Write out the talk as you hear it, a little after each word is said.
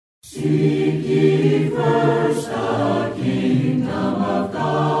Seek ye first the kingdom of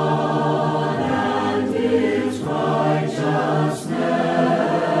God and His righteousness,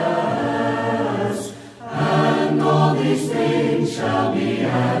 and all these things shall be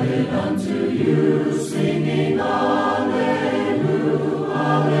added unto you, singing Alleluia,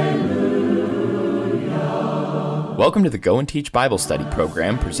 Alleluia. Welcome to the Go and Teach Bible Study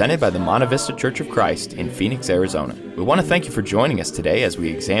program presented by the Monte Vista Church of Christ in Phoenix, Arizona. We want to thank you for joining us today as we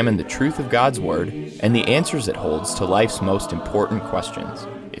examine the truth of God's Word and the answers it holds to life's most important questions.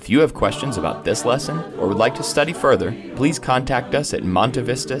 If you have questions about this lesson or would like to study further, please contact us at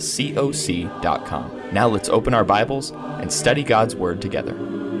montevistacoc.com. Now let's open our Bibles and study God's Word together.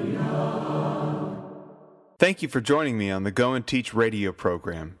 Thank you for joining me on the Go and Teach radio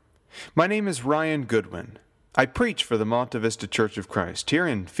program. My name is Ryan Goodwin. I preach for the Monte Vista Church of Christ here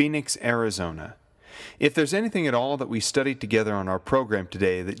in Phoenix, Arizona. If there's anything at all that we studied together on our program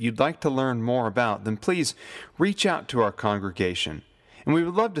today that you'd like to learn more about, then please reach out to our congregation, and we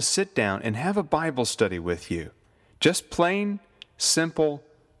would love to sit down and have a Bible study with you. Just plain, simple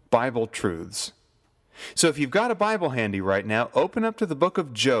Bible truths. So if you've got a Bible handy right now, open up to the book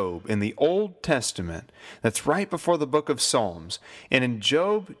of Job in the Old Testament. That's right before the book of Psalms. And in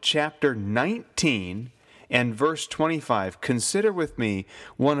Job chapter 19 and verse 25, consider with me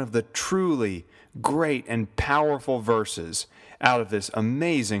one of the truly great and powerful verses out of this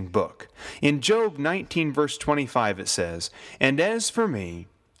amazing book. In Job 19 verse 25 it says, "And as for me,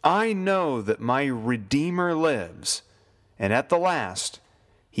 I know that my Redeemer lives, and at the last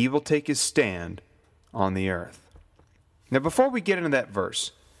he will take his stand on the earth." Now before we get into that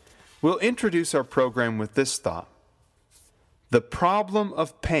verse, we'll introduce our program with this thought. The problem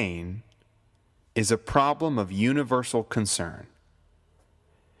of pain is a problem of universal concern.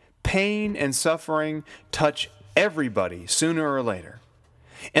 Pain and suffering touch everybody sooner or later.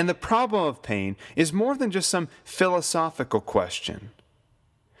 And the problem of pain is more than just some philosophical question.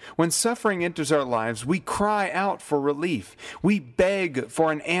 When suffering enters our lives, we cry out for relief. We beg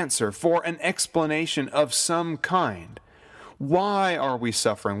for an answer, for an explanation of some kind. Why are we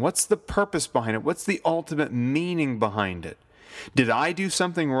suffering? What's the purpose behind it? What's the ultimate meaning behind it? Did I do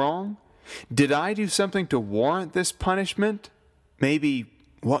something wrong? Did I do something to warrant this punishment? Maybe,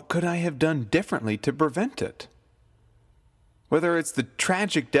 what could I have done differently to prevent it? Whether it's the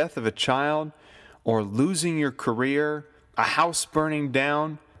tragic death of a child, or losing your career, a house burning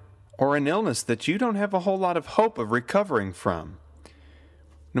down, or an illness that you don't have a whole lot of hope of recovering from.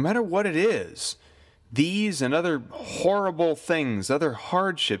 No matter what it is, these and other horrible things, other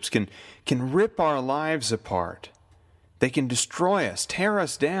hardships can rip our lives apart. They can destroy us, tear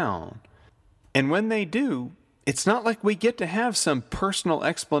us down. And when they do, it's not like we get to have some personal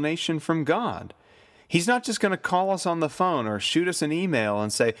explanation from God. He's not just going to call us on the phone or shoot us an email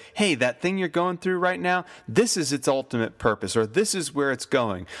and say, hey, that thing you're going through right now, this is its ultimate purpose, or this is where it's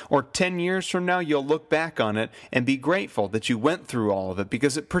going. Or 10 years from now, you'll look back on it and be grateful that you went through all of it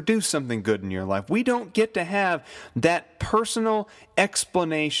because it produced something good in your life. We don't get to have that personal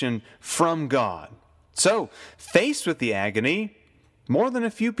explanation from God. So, faced with the agony, more than a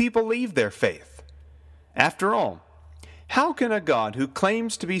few people leave their faith. After all, how can a God who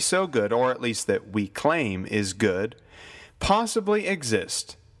claims to be so good, or at least that we claim is good, possibly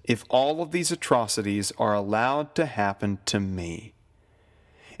exist if all of these atrocities are allowed to happen to me?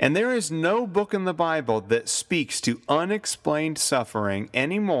 And there is no book in the Bible that speaks to unexplained suffering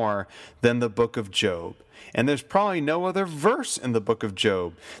any more than the book of Job. And there's probably no other verse in the book of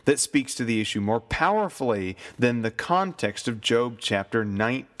Job that speaks to the issue more powerfully than the context of Job chapter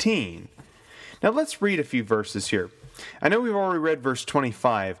 19. Now let's read a few verses here. I know we've already read verse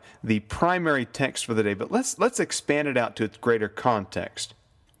 25, the primary text for the day, but let's expand it out to its greater context.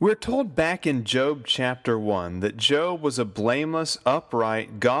 We're told back in Job chapter 1 that Job was a blameless,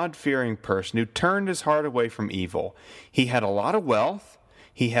 upright, God-fearing person who turned his heart away from evil. He had a lot of wealth.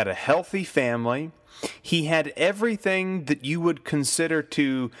 He had a healthy family. He had everything that you would consider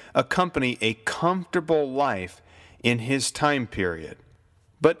to accompany a comfortable life in his time period.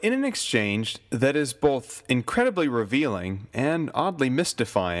 But in an exchange that is both incredibly revealing and oddly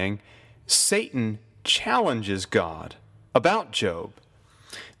mystifying, Satan challenges God about Job.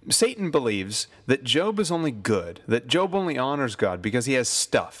 Satan believes that Job is only good, that Job only honors God because he has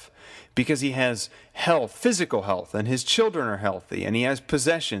stuff, because he has health, physical health, and his children are healthy, and he has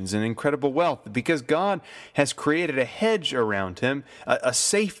possessions and incredible wealth, because God has created a hedge around him, a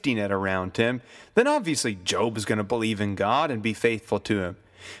safety net around him. Then obviously Job is going to believe in God and be faithful to him.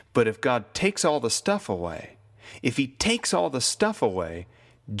 But if God takes all the stuff away,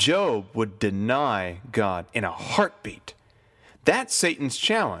 Job would deny God in a heartbeat. That's Satan's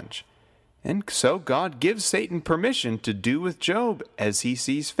challenge. And so God gives Satan permission to do with Job as he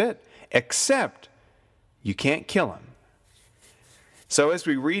sees fit, except you can't kill him. So as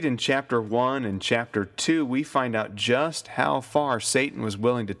we read in chapter 1 and chapter 2, we find out just how far Satan was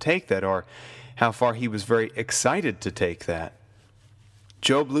willing to take that, or how far he was very excited to take that.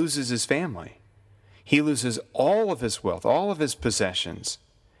 Job loses his family. He loses all of his wealth, all of his possessions.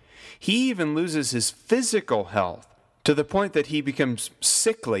 He even loses his physical health to the point that he becomes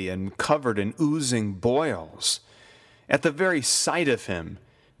sickly and covered in oozing boils. At the very sight of him,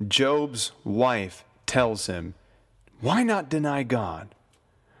 Job's wife tells him, "Why not deny God?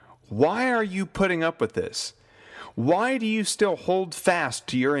 Why are you putting up with this? Why do you still hold fast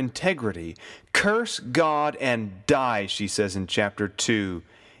to your integrity? Curse God and die," she says in chapter 2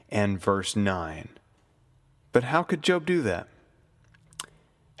 and verse 9. But how could Job do that?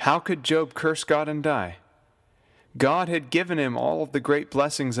 How could Job curse God and die? God had given him all of the great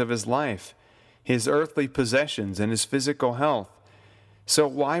blessings of his life, his earthly possessions and his physical health. So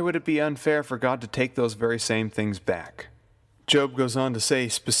why would it be unfair for God to take those very same things back? Job goes on to say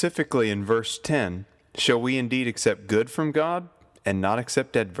specifically in verse 10, "Shall we indeed accept good from God and not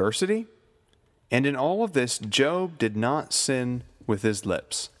accept adversity?" And in all of this, Job did not sin with his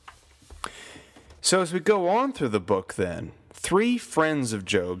lips. So as we go on through the book then, 3 friends of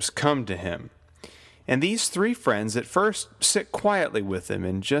Job's come to him. And these 3 friends at first sit quietly with him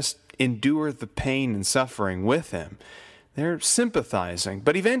and just endure the pain and suffering with him. They're sympathizing,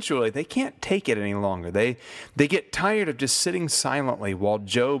 but eventually they can't take it any longer. They get tired of just sitting silently while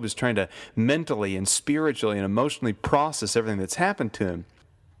Job is trying to mentally and spiritually and emotionally process everything that's happened to him.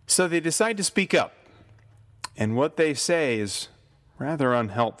 So they decide to speak up. And what they say is rather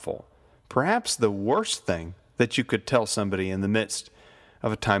unhelpful. Perhaps the worst thing that you could tell somebody in the midst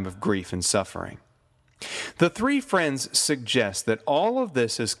of a time of grief and suffering. The 3 friends suggest that all of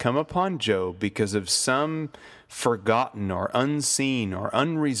this has come upon Job because of some forgotten or unseen or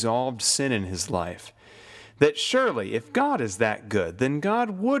unresolved sin in his life. That surely, if God is that good, then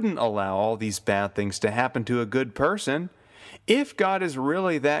God wouldn't allow all these bad things to happen to a good person. If God is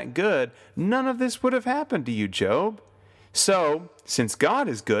really that good, none of this would have happened to you, Job. So, since God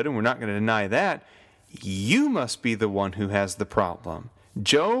is good, and we're not going to deny that, you must be the one who has the problem.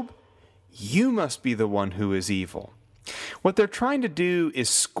 Job, you must be the one who is evil. What they're trying to do is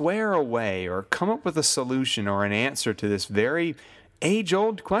square away or come up with a solution or an answer to this very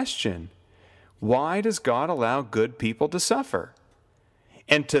age-old question. Why does God allow good people to suffer?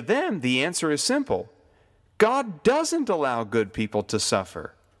 And to them, the answer is simple. God doesn't allow good people to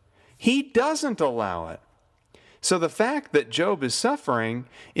suffer. He doesn't allow it. So the fact that Job is suffering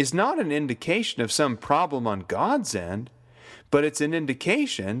is not an indication of some problem on God's end, but it's an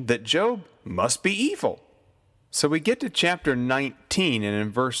indication that Job must be evil. So we get to chapter 19, and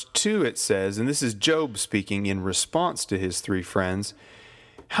in verse 2 it says, and this is Job speaking in response to his 3 friends,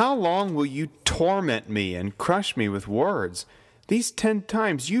 "How long will you torment me and crush me with words? These 10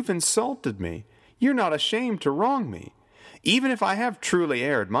 times you've insulted me. You're not ashamed to wrong me. Even if I have truly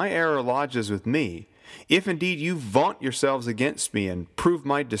erred, my error lodges with me. If indeed you vaunt yourselves against me and prove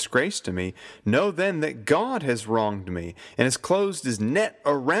my disgrace to me, know then that God has wronged me and has closed his net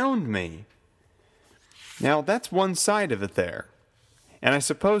around me." Now that's one side of it there. And I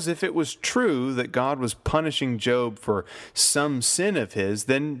suppose if it was true that God was punishing Job for some sin of his,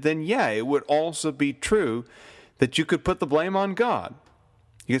 then yeah, it would also be true that you could put the blame on God.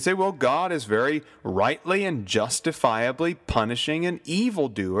 You could say, well, God is very rightly and justifiably punishing an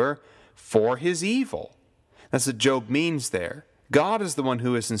evildoer for his evil. That's what Job means there. God is the one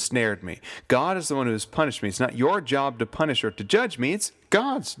who has ensnared me. God is the one who has punished me. It's not your job to punish or to judge me. It's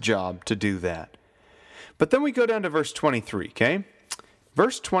God's job to do that. But then we go down to verse 23, okay?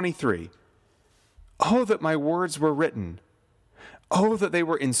 Verse 23. "Oh, that my words were written. Oh, that they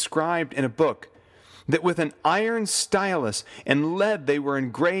were inscribed in a book, that with an iron stylus and lead they were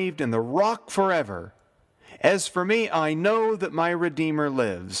engraved in the rock forever. As for me, I know that my Redeemer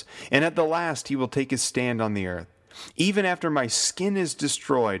lives, and at the last he will take his stand on the earth. Even after my skin is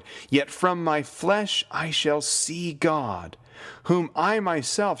destroyed, yet from my flesh I shall see God, whom I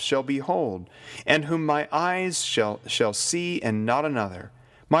myself shall behold, and whom my eyes shall see and not another.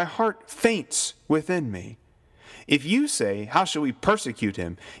 My heart faints within me. If you say, how shall we persecute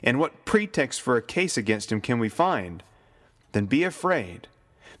him, and what pretext for a case against him can we find? Then be afraid.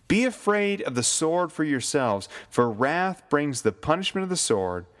 Be afraid of the sword for yourselves, for wrath brings the punishment of the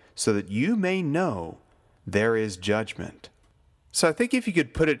sword, so that you may know there is judgment." So I think if you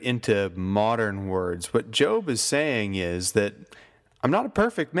could put it into modern words, what Job is saying is that I'm not a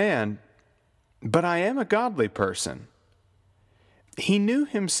perfect man, but I am a godly person. He knew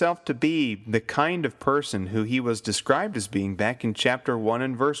himself to be the kind of person who he was described as being back in chapter 1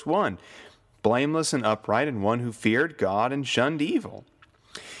 and verse 1, blameless and upright, and one who feared God and shunned evil.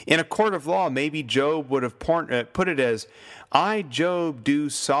 In a court of law, maybe Job would have put it as, I, Job, do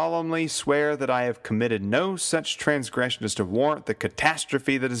solemnly swear that I have committed no such transgression as to warrant the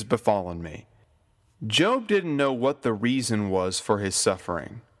catastrophe that has befallen me. Job didn't know what the reason was for his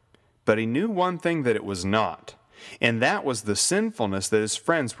suffering, but he knew one thing that it was not, and that was the sinfulness that his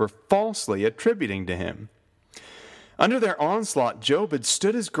friends were falsely attributing to him. Under their onslaught, Job had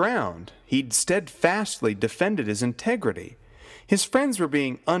stood his ground. He'd steadfastly defended his integrity. His friends were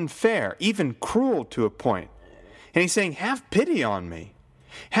being unfair, even cruel to a point. And he's saying, have pity on me.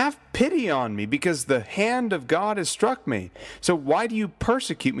 Have pity on me, because the hand of God has struck me. So why do you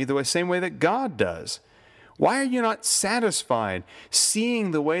persecute me the same way that God does? Why are you not satisfied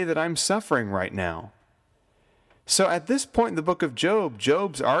seeing the way that I'm suffering right now? So at this point in the book of Job,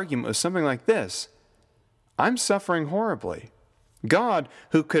 Job's argument was something like this. I'm suffering horribly. God,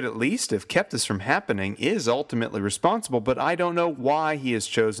 who could at least have kept this from happening, is ultimately responsible, but I don't know why he has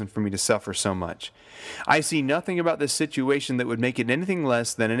chosen for me to suffer so much. I see nothing about this situation that would make it anything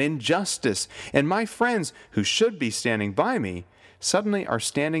less than an injustice, and my friends, who should be standing by me, suddenly are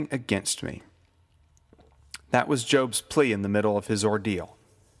standing against me. That was Job's plea in the middle of his ordeal.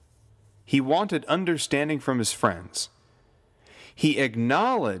 He wanted understanding from his friends. He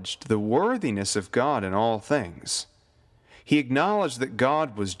acknowledged the worthiness of God in all things. He acknowledged that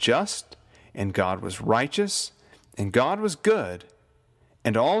God was just, and God was righteous, and God was good,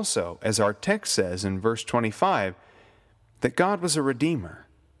 and also, as our text says in verse 25, that God was a redeemer.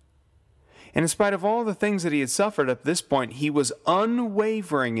 And in spite of all the things that he had suffered up to this point, he was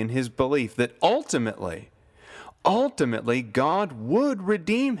unwavering in his belief that ultimately, God would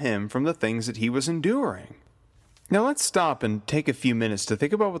redeem him from the things that he was enduring. Now let's stop and take a few minutes to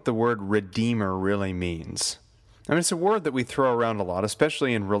think about what the word redeemer really means. I mean, it's a word that we throw around a lot,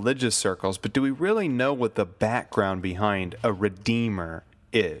 especially in religious circles, but do we really know what the background behind a redeemer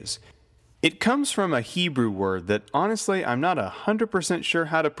is? It comes from a Hebrew word that, honestly, I'm not 100% sure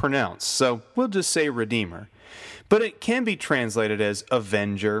how to pronounce, so we'll just say redeemer. But it can be translated as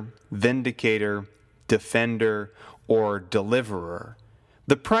avenger, vindicator, defender, or deliverer.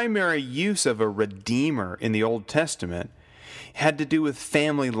 The primary use of a redeemer in the Old Testament had to do with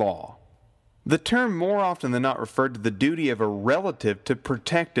family law. The term more often than not referred to the duty of a relative to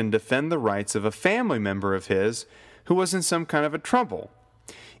protect and defend the rights of a family member of his who was in some kind of a trouble.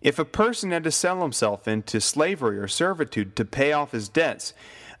 If a person had to sell himself into slavery or servitude to pay off his debts,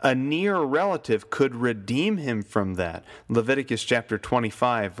 a near relative could redeem him from that. Leviticus chapter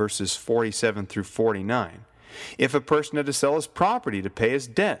 25, verses 47 through 49. If a person had to sell his property to pay his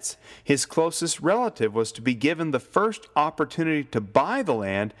debts, his closest relative was to be given the first opportunity to buy the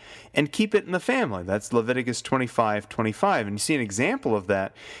land and keep it in the family. That's Leviticus 25:25. And you see an example of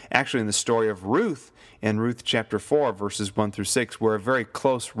that actually in the story of Ruth in Ruth chapter 4, verses 1 through 6, where a very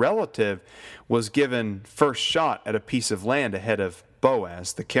close relative was given first shot at a piece of land ahead of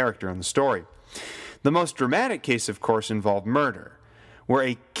Boaz, the character in the story. The most dramatic case, of course, involved murder, where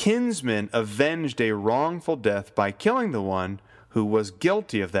a kinsman avenged a wrongful death by killing the one who was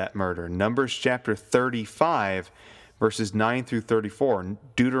guilty of that murder. Numbers chapter 35, verses 9 through 34, and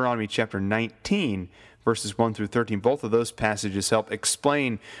Deuteronomy chapter 19, verses 1 through 13. Both of those passages help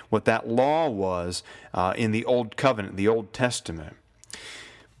explain what that law was in the Old Covenant, the Old Testament.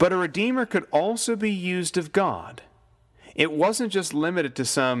 But a redeemer could also be used of God. It wasn't just limited to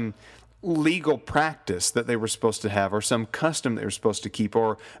some legal practice that they were supposed to have, or some custom they were supposed to keep,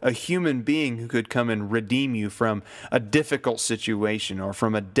 or a human being who could come and redeem you from a difficult situation or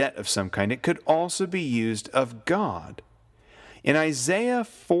from a debt of some kind. It could also be used of God. In Isaiah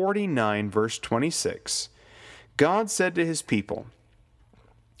 49, verse 26, God said to his people,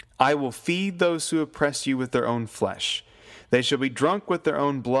 I will feed those who oppress you with their own flesh. They shall be drunk with their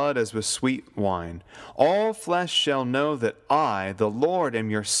own blood as with sweet wine. All flesh shall know that I, the Lord, am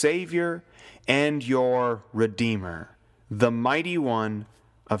your Savior and your Redeemer, the mighty one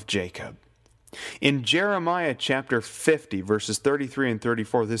of Jacob. In Jeremiah chapter 50, verses 33 and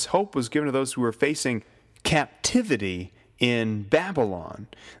 34, this hope was given to those who were facing captivity in Babylon.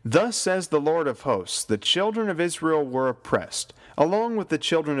 Thus says the Lord of hosts, the children of Israel were oppressed, along with the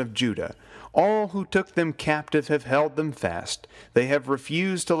children of Judah. All who took them captive have held them fast. They have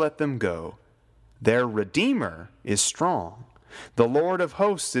refused to let them go. Their Redeemer is strong. The Lord of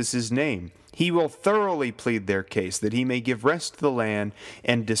hosts is his name. He will thoroughly plead their case, that he may give rest to the land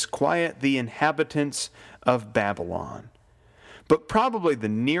and disquiet the inhabitants of Babylon. But probably the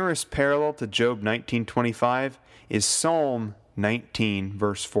nearest parallel to Job 19:25 is Psalm 19,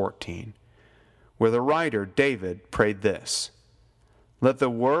 verse 14, where the writer, David, prayed this: "Let the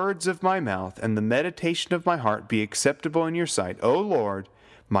words of my mouth and the meditation of my heart be acceptable in your sight, O Lord,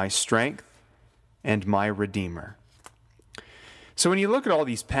 my strength and my Redeemer." So when you look at all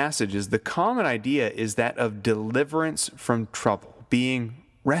these passages, the common idea is that of deliverance from trouble, being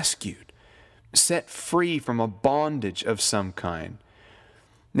rescued, set free from a bondage of some kind.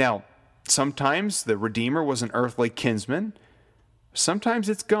 Now, sometimes the Redeemer was an earthly kinsman. Sometimes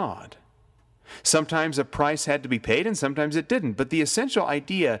it's God. Sometimes a price had to be paid and sometimes it didn't. But the essential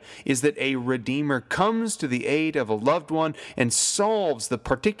idea is that a Redeemer comes to the aid of a loved one and solves the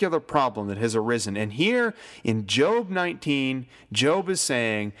particular problem that has arisen. And here in Job 19, Job is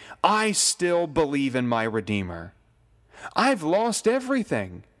saying, I still believe in my Redeemer. I've lost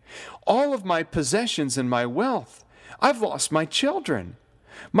everything. All of my possessions and my wealth. I've lost my children.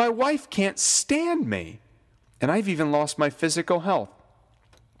 My wife can't stand me. And I've even lost my physical health.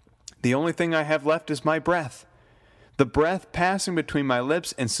 The only thing I have left is my breath. The breath passing between my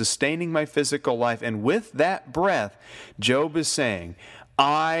lips and sustaining my physical life. And with that breath, Job is saying,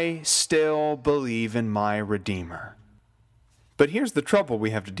 I still believe in my Redeemer. But here's the trouble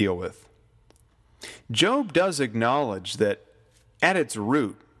we have to deal with. Job does acknowledge that at its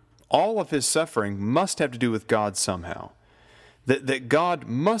root, all of his suffering must have to do with God somehow. That God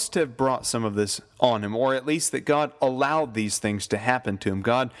must have brought some of this on him, or at least that God allowed these things to happen to him.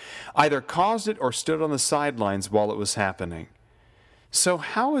 God either caused it or stood on the sidelines while it was happening. So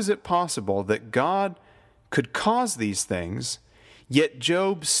how is it possible that God could cause these things, yet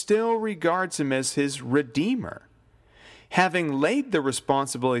Job still regards him as his Redeemer? Having laid the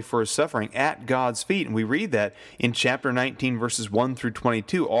responsibility for his suffering at God's feet, and we read that in chapter 19, verses 1 through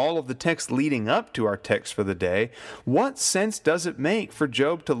 22, all of the text leading up to our text for the day, what sense does it make for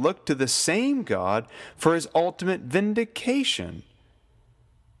Job to look to the same God for his ultimate vindication?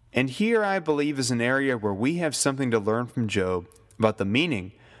 And here, I believe, is an area where we have something to learn from Job about the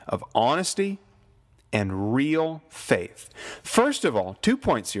meaning of honesty and real faith. First of all, 2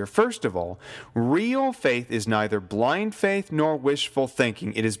 points here. First of all, real faith is neither blind faith nor wishful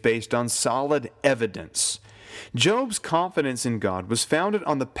thinking. It is based on solid evidence. Job's confidence in God was founded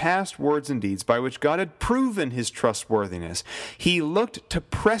on the past words and deeds by which God had proven his trustworthiness. He looked to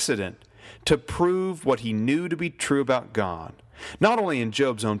precedent to prove what he knew to be true about God, not only in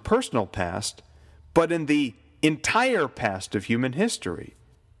Job's own personal past, but in the entire past of human history.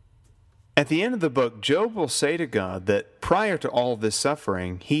 At the end of the book, Job will say to God that prior to all this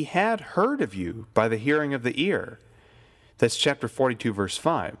suffering, he had heard of you by the hearing of the ear. That's chapter 42, verse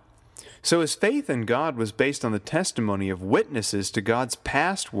 5. So his faith in God was based on the testimony of witnesses to God's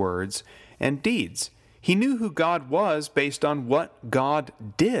past words and deeds. He knew who God was based on what God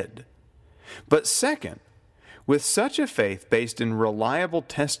did. But second, with such a faith based in reliable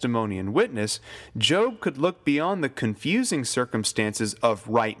testimony and witness, Job could look beyond the confusing circumstances of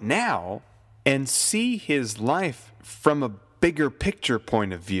right now and see his life from a bigger picture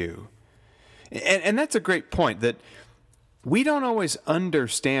point of view. And that's a great point, that we don't always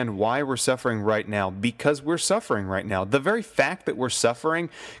understand why we're suffering right now because we're suffering right now. The very fact that we're suffering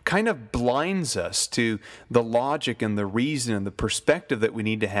kind of blinds us to the logic and the reason and the perspective that we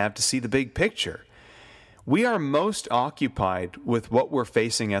need to have to see the big picture. We are most occupied with what we're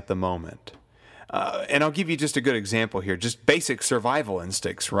facing at the moment. And I'll give you just a good example here, just basic survival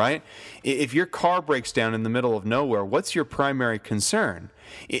instincts, right? If your car breaks down in the middle of nowhere, what's your primary concern?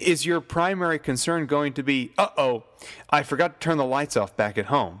 Is your primary concern going to be, I forgot to turn the lights off back at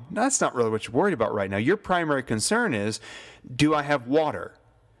home? No, that's not really what you're worried about right now. Your primary concern is, do I have water?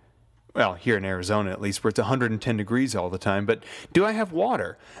 Well, here in Arizona at least, where it's 110 degrees all the time, but do I have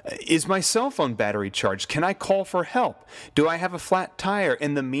water? Is my cell phone battery charged? Can I call for help? Do I have a flat tire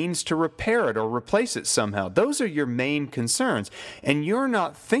and the means to repair it or replace it somehow? Those are your main concerns. And you're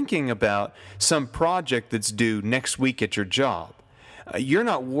not thinking about some project that's due next week at your job. You're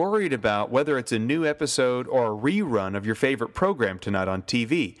not worried about whether it's a new episode or a rerun of your favorite program tonight on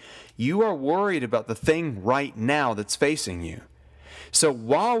TV. You are worried about the thing right now that's facing you. So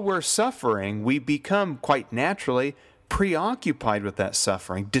while we're suffering, we become quite naturally preoccupied with that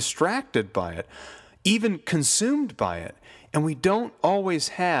suffering, distracted by it, even consumed by it. And we don't always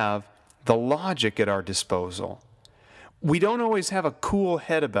have the logic at our disposal. We don't always have a cool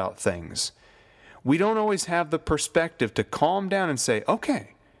head about things. We don't always have the perspective to calm down and say,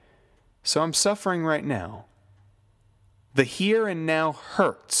 okay, so I'm suffering right now. The here and now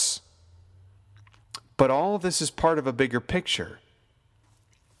hurts. But all of this is part of a bigger picture.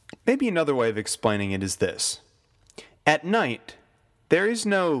 Maybe another way of explaining it is this. At night, there is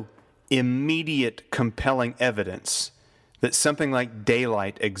no immediate compelling evidence that something like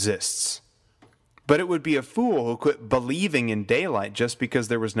daylight exists. But it would be a fool who quit believing in daylight just because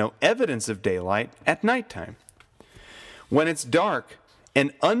there was no evidence of daylight at nighttime. When it's dark,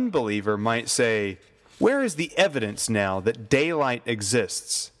 an unbeliever might say, "Where is the evidence now that daylight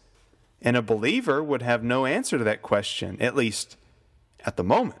exists?" And a believer would have no answer to that question, at least at the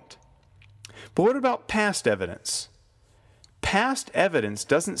moment. But what about past evidence? Past evidence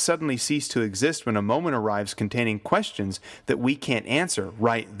doesn't suddenly cease to exist when a moment arrives containing questions that we can't answer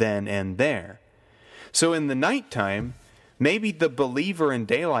right then and there. So in the nighttime, maybe the believer in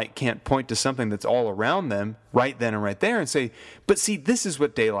daylight can't point to something that's all around them right then and right there and say, "But see, this is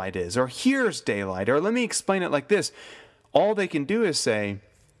what daylight is," or "Here's daylight," or "Let me explain it like this." All they can do is say,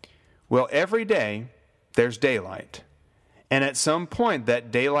 well, every day there's daylight. And at some point that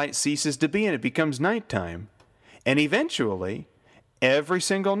daylight ceases to be and it becomes nighttime. And eventually, every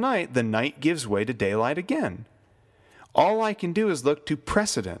single night, the night gives way to daylight again. All I can do is look to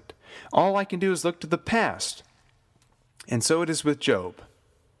precedent. All I can do is look to the past. And so it is with Job.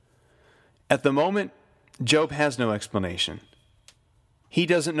 At the moment, Job has no explanation. He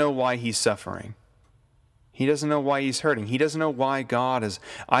doesn't know why he's suffering. He doesn't know why he's hurting. He doesn't know why God has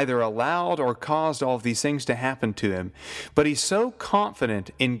either allowed or caused all of these things to happen to him. But he's so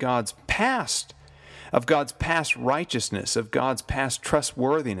confident in God's past, of God's past righteousness, of God's past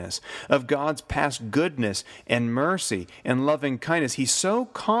trustworthiness, of God's past goodness and mercy and loving kindness. He's so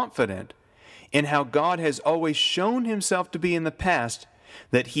confident in how God has always shown himself to be in the past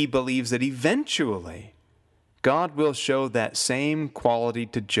that he believes that eventually God will show that same quality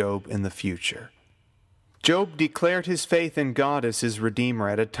to Job in the future. Job declared his faith in God as his Redeemer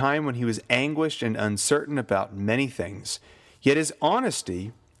at a time when he was anguished and uncertain about many things. Yet his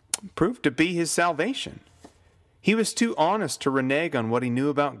honesty proved to be his salvation. He was too honest to renege on what he knew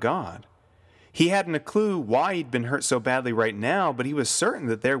about God. He hadn't a clue why he'd been hurt so badly right now, but he was certain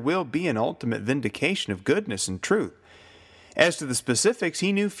that there will be an ultimate vindication of goodness and truth. As to the specifics,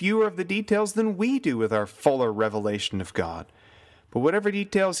 he knew fewer of the details than we do with our fuller revelation of God. But whatever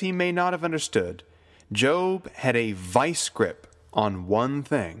details he may not have understood, Job had a vice grip on one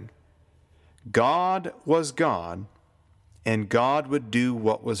thing. God was God, and God would do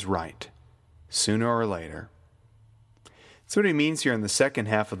what was right, sooner or later. That's what he means here in the second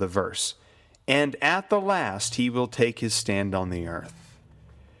half of the verse. And at the last he will take his stand on the earth.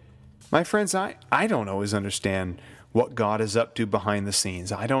 My friends, I don't always understand what God is up to behind the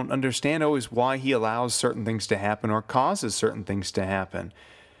scenes. I don't understand always why he allows certain things to happen or causes certain things to happen.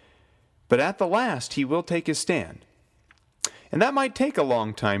 But at the last, he will take his stand. And that might take a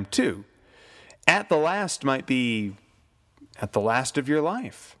long time, too. At the last might be at the last of your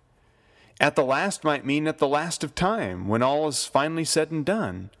life. At the last might mean at the last of time, when all is finally said and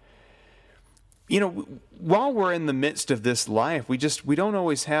done. You know, while we're in the midst of this life, we don't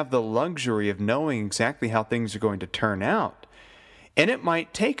always have the luxury of knowing exactly how things are going to turn out. And it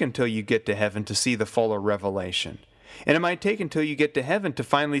might take until you get to heaven to see the fuller revelation. And it might take until you get to heaven to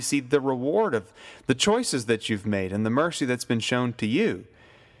finally see the reward of the choices that you've made and the mercy that's been shown to you.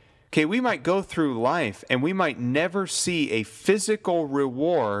 Okay, we might go through life and we might never see a physical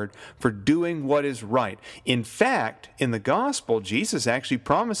reward for doing what is right. In fact, in the gospel, Jesus actually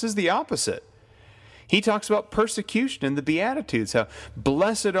promises the opposite. He talks about persecution in the Beatitudes, how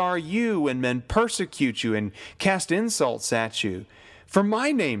blessed are you when men persecute you and cast insults at you. For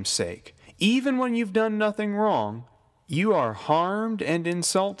my name's sake, even when you've done nothing wrong, you are harmed and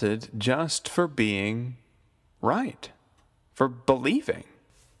insulted just for being right, for believing.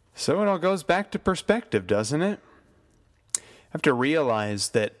 So it all goes back to perspective, doesn't it? I have to realize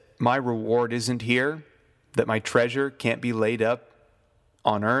that my reward isn't here, that my treasure can't be laid up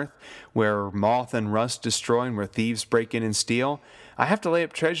on earth where moth and rust destroy and where thieves break in and steal. I have to lay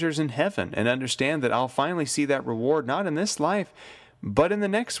up treasures in heaven and understand that I'll finally see that reward not in this life, but in the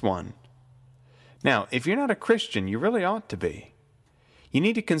next one. Now, if you're not a Christian, you really ought to be. You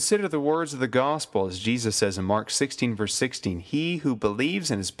need to consider the words of the gospel, as Jesus says in Mark 16, verse 16, "He who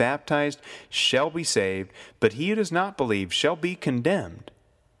believes and is baptized shall be saved, but he who does not believe shall be condemned."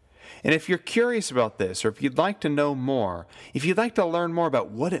 And if you're curious about this, or if you'd like to know more, if you'd like to learn more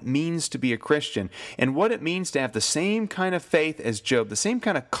about what it means to be a Christian, and what it means to have the same kind of faith as Job, the same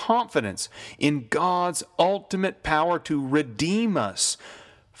kind of confidence in God's ultimate power to redeem us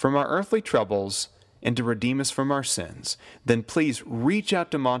from our earthly troubles and to redeem us from our sins, then please reach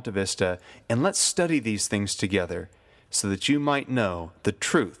out to Monte Vista and let's study these things together so that you might know the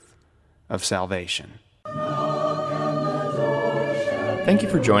truth of salvation. Thank you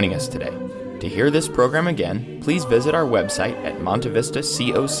for joining us today. To hear this program again, please visit our website at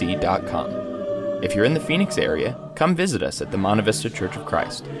montevistacoc.com. If you're in the Phoenix area, come visit us at the Monte Vista Church of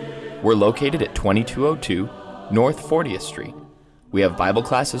Christ. We're located at 2202 North 40th Street. We have Bible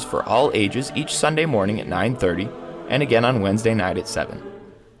classes for all ages each Sunday morning at 9:30 and again on Wednesday night at 7.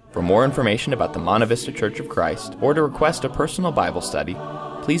 For more information about the Monte Vista Church of Christ or to request a personal Bible study,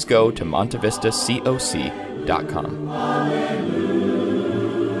 please go to montevistacoc.com.